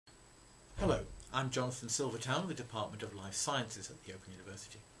I'm Jonathan Silvertown, the Department of Life Sciences at the Open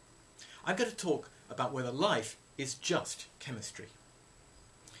University. I'm going to talk about whether life is just chemistry.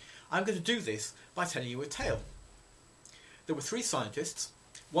 I'm going to do this by telling you a tale. There were three scientists.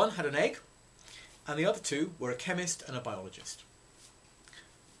 One had an egg, and the other two were a chemist and a biologist.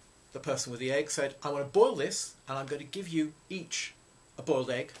 The person with the egg said, I want to boil this, and I'm going to give you each a boiled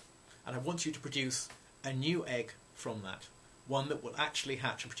egg, and I want you to produce a new egg from that, one that will actually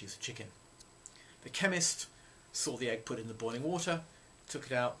hatch and produce a chicken. The chemist saw the egg put in the boiling water, took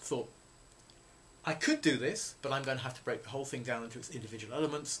it out, thought, I could do this, but I'm going to have to break the whole thing down into its individual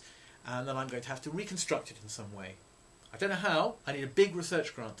elements, and then I'm going to have to reconstruct it in some way. I don't know how, I need a big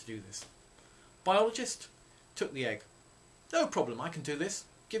research grant to do this. Biologist took the egg. No problem, I can do this.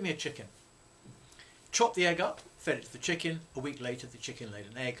 Give me a chicken. Chopped the egg up, fed it to the chicken. A week later the chicken laid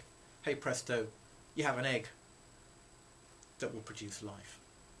an egg. Hey presto, you have an egg that will produce life.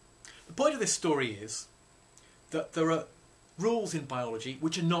 The point of this story is that there are rules in biology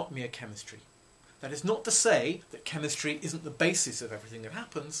which are not mere chemistry. That is not to say that chemistry isn't the basis of everything that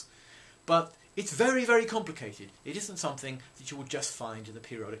happens, but it's very, very complicated. It isn't something that you will just find in the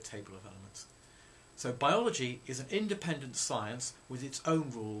periodic table of elements. So biology is an independent science with its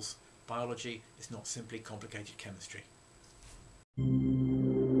own rules. Biology is not simply complicated chemistry.